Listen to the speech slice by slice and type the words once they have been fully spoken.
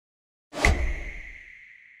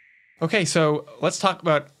Okay, so let's talk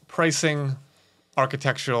about pricing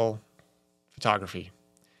architectural photography.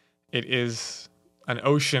 It is an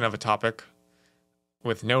ocean of a topic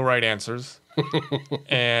with no right answers.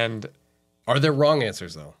 And are there wrong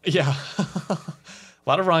answers, though? Yeah. A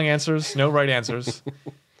lot of wrong answers, no right answers.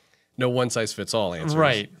 No one-size-fits-all answers.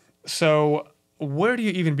 Right. So where do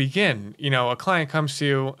you even begin? You know, a client comes to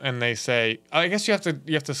you and they say, I guess you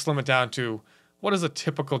have to slim it down to what is a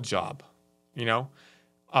typical job, you know?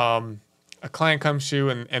 A client comes to you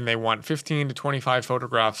and they want 15 to 25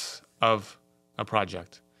 photographs of a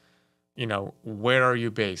project. You know, where are you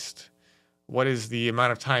based? What is the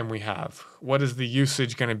amount of time we have? What is the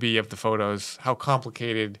usage going to be of the photos? How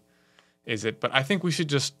complicated is it? But I think we should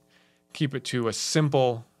just keep it to as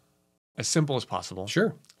simple as possible.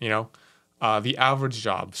 Sure. You know, the average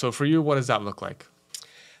job. So for you, what does that look like?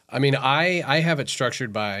 I mean, I have it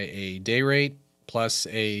structured by a day rate plus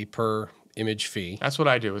a per image fee. That's what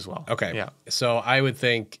I do as well. Okay. Yeah. So I would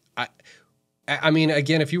think, I mean,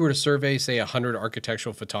 again, if you were to survey, say, 100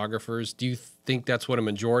 architectural photographers, do you think that's what a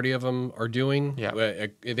majority of them are doing? Yeah.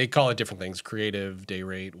 They call it different things, creative, day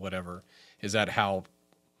rate, whatever. Is that how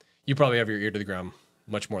you probably have your ear to the ground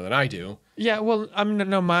much more than I do? Yeah. Well, I mean,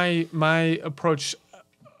 no, my approach,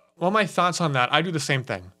 well, my thoughts on that, I do the same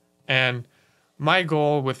thing. And my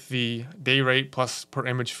goal with the day rate plus per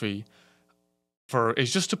image fee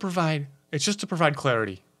is just to provide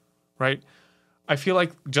clarity, right? I feel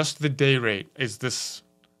like just the day rate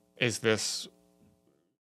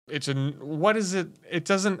what is it? It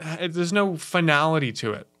doesn't, there's no finality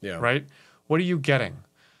to it, right? What are you getting?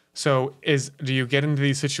 So do you get into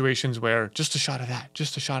these situations where just a shot of that,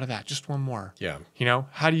 just one more? Yeah. You know,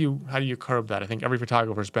 how do you curb that? I think every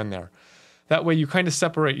photographer's been there. That way you kind of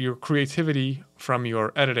separate your creativity from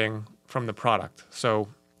your editing from the product. So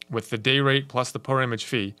with the day rate plus the per image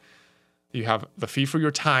fee, you have the fee for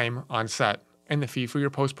your time on set and the fee for your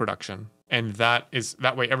post-production. And that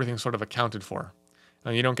way everything's sort of accounted for.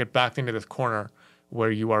 And you don't get backed into this corner where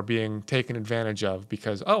you are being taken advantage of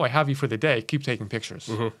because, oh, I have you for the day, keep taking pictures.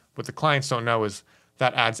 Mm-hmm. What the clients don't know is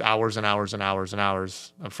that adds hours and hours and hours and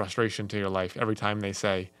hours of frustration to your life every time they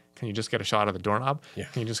say, can you just get a shot of the doorknob? Yeah.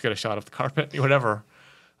 Can you just get a shot of the carpet? Whatever.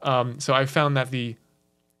 So I found that the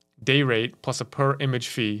day rate plus a per image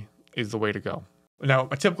fee is the way to go. Now,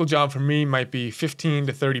 a typical job for me might be 15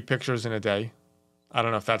 to 30 pictures in a day. I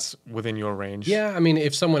don't know if that's within your range. Yeah, I mean,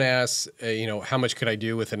 if someone asks, how much could I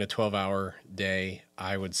do within a 12-hour day,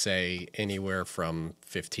 I would say anywhere from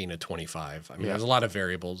 15 to 25. I mean, there's a lot of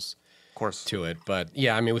variables, of course, to it. But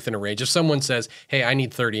yeah, I mean, within a range. If someone says, hey, I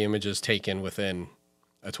need 30 images taken within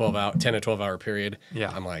a 10 to 12-hour period,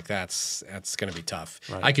 I'm like, that's going to be tough.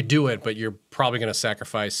 Right. I could do it, but you're probably going to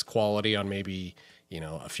sacrifice quality on maybe,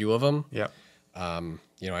 a few of them. Yep.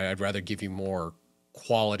 I'd rather give you more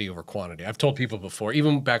quality over quantity. I've told people before,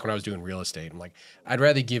 even back when I was doing real estate, I'm like, I'd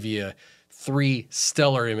rather give you 3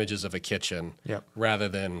 stellar images of a kitchen rather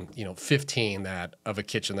than, 15 of a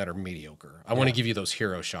kitchen that are mediocre. I want to give you those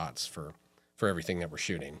hero shots for everything that we're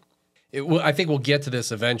shooting. I think we'll get to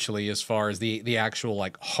this eventually as far as the actual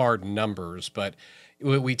like hard numbers, but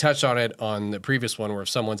we touched on it on the previous one where if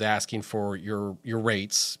someone's asking for your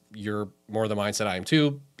rates, you're more the mindset I am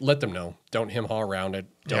too, let them know. Don't hem-haw around it.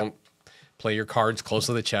 Don't play your cards close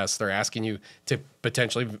to the chest. They're asking you to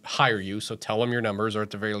potentially hire you, so tell them your numbers or at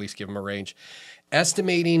the very least give them a range.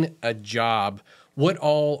 Estimating a job, what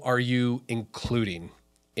all are you including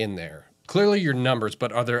in there? Clearly your numbers,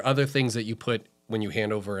 but are there other things that you put when you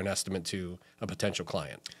hand over an estimate to a potential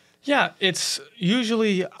client? Yeah, it's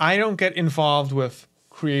usually I don't get involved with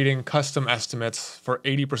creating custom estimates for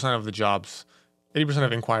 80% of the jobs, 80%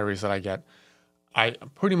 of inquiries that I get. I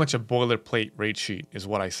pretty much a boilerplate rate sheet is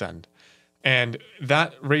what I send. And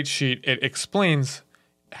that rate sheet, it explains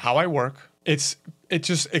how I work. It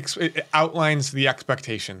outlines the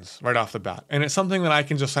expectations right off the bat. And it's something that I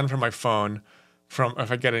can just send from my phone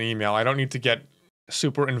if I get an email. I don't need to get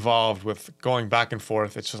super involved with going back and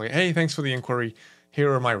forth. It's just like, hey, thanks for the inquiry.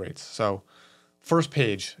 Here are my rates. So first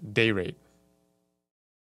page, day rate.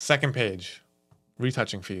 Second page,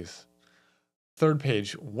 retouching fees. Third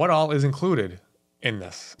page, what all is included in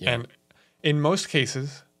this? Yeah. And in most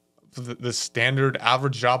cases, the standard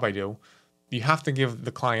average job I do, you have to give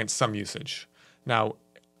the client some usage. Now,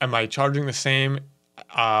 am I charging the same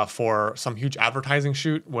for some huge advertising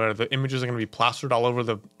shoot where the images are going to be plastered all over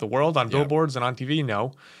the world on billboards and on TV?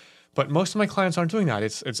 No. But most of my clients aren't doing that.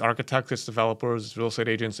 It's architects, it's developers, it's real estate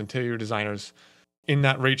agents, interior designers. In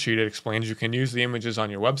that rate sheet, it explains you can use the images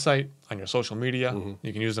on your website, on your social media. Mm-hmm.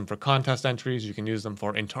 You can use them for contest entries. You can use them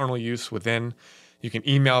for internal use within You can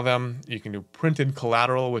email them. You can do printed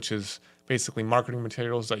collateral, which is basically marketing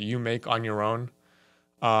materials that you make on your own.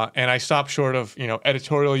 And I stop short of,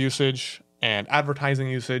 editorial usage and advertising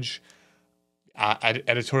usage.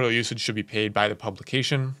 Editorial usage should be paid by the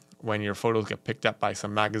publication. When your photos get picked up by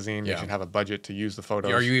some magazine, you should have a budget to use the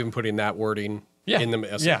photos. Are you even putting that wording in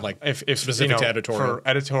the like if specific to editorial? For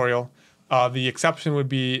editorial, the exception would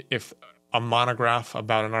be if a monograph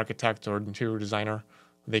about an architect or interior designer,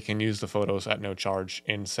 they can use the photos at no charge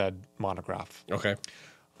in said monograph. Okay.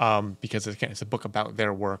 Because it's a book about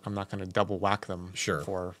their work. I'm not going to double whack them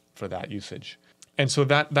for that usage. And so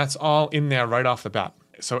that's all in there right off the bat.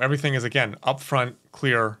 So everything is, again, upfront,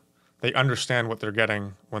 clear. They understand what they're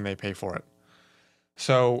getting when they pay for it.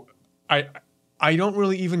 So I don't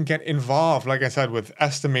really even get involved, like I said, with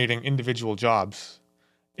estimating individual jobs.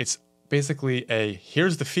 It's basically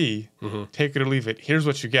here's the fee, take it or leave it. Here's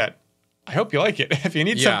what you get. I hope you like it. If you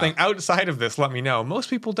need something outside of this, let me know. Most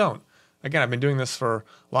people don't. Again, I've been doing this for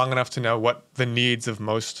long enough to know what the needs of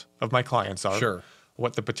most of my clients are,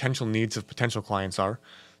 what the potential needs of potential clients are.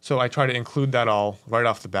 So I try to include that all right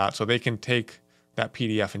off the bat so they can take that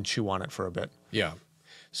PDF and chew on it for a bit. Yeah.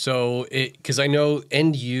 So because I know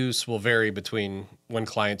end use will vary between one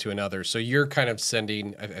client to another. So you're kind of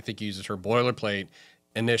sending, I think you use the term boilerplate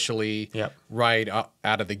initially, right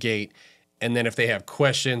out of the gate. And then if they have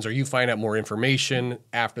questions or you find out more information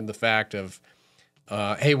after the fact of,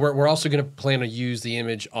 hey, we're also going to plan to use the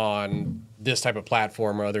image on this type of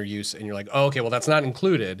platform or other use. And you're like, oh, okay, well, that's not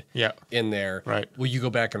included in there. Right. Will you go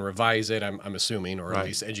back and revise it, I'm assuming, or at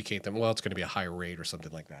least educate them? Well, it's going to be a higher rate or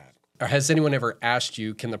something like that. Or has anyone ever asked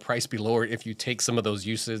you, can the price be lowered if you take some of those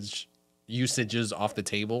usages off the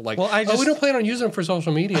table? Like, we don't plan on using them for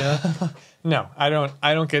social media. No, I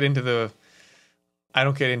don't get into the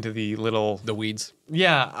the weeds.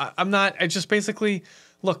 Yeah, I'm not. I just basically,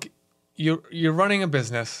 look, you're running a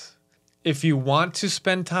business. If you want to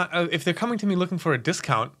spend time, if they're coming to me looking for a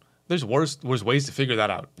discount, there's ways to figure that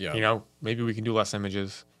out. Yeah. Maybe we can do less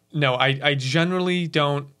images. No, I generally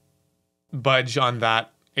don't budge on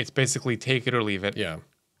that. It's basically take it or leave it. Yeah.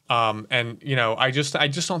 And I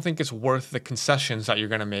just don't think it's worth the concessions that you're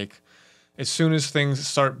going to make. As soon as things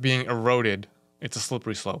start being eroded, it's a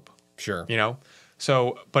slippery slope. Sure.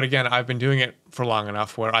 So, but again, I've been doing it for long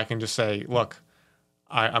enough where I can just say, look,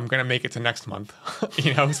 I'm going to make it to next month,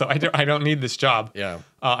 so I don't need this job. Yeah.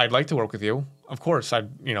 I'd like to work with you. Of course, I'd,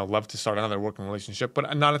 love to start another working relationship,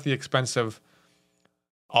 but not at the expense of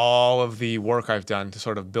all of the work I've done to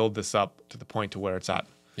sort of build this up to the point to where it's at.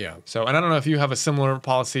 Yeah. So, and I don't know if you have a similar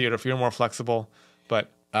policy or if you're more flexible,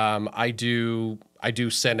 but I do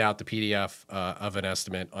send out the PDF of an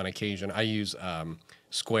estimate on occasion. I use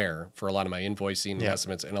Square for a lot of my invoicing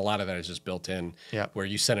estimates, and a lot of that is just built in where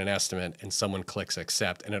you send an estimate and someone clicks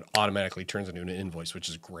accept and it automatically turns into an invoice, which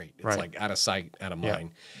is great. It's like out of sight, out of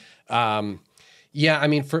mind. I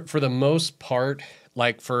mean, for the most part,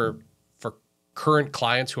 like for current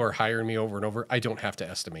clients who are hiring me over and over, I don't have to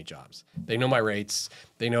estimate jobs. They know my rates.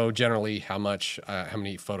 They know generally how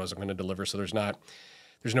many photos I'm going to deliver. So there's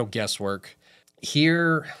no guesswork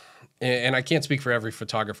here. And I can't speak for every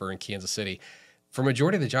photographer in Kansas City. For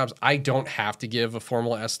majority of the jobs, I don't have to give a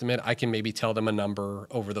formal estimate. I can maybe tell them a number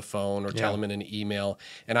over the phone or tell them in an email,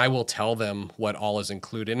 and I will tell them what all is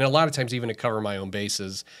included. And a lot of times, even to cover my own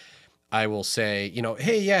bases, I will say,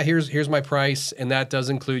 hey, here's my price, and that does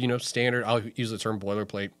include, standard. I'll use the term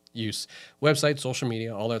boilerplate use, website, social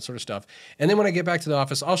media, all that sort of stuff. And then when I get back to the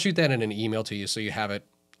office, I'll shoot that in an email to you so you have it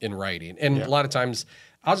in writing. And a lot of times,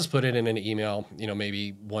 I'll just put it in an email,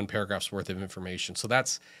 maybe one paragraph's worth of information. So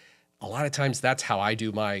a lot of times that's how I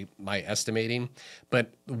do my estimating.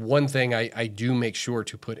 But one thing I do make sure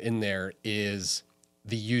to put in there is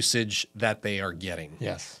the usage that they are getting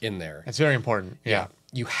in there. It's very important. Yeah.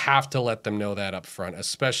 You have to let them know that up front,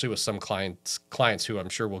 especially with some clients who I'm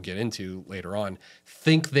sure we'll get into later on,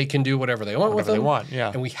 think they can do whatever they want with them.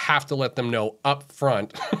 And we have to let them know up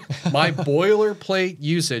front, my boilerplate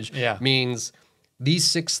usage means these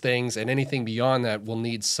 6 things, and anything beyond that will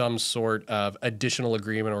need some sort of additional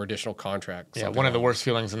agreement or additional contract. Yeah, one of the worst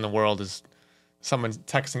feelings in the world is someone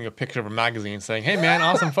texting a picture of a magazine saying, "Hey, man,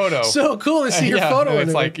 awesome photo." So cool to see your photo. And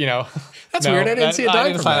it's like, that's weird. I didn't see a dime I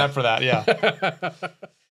didn't sign up for that. Yeah.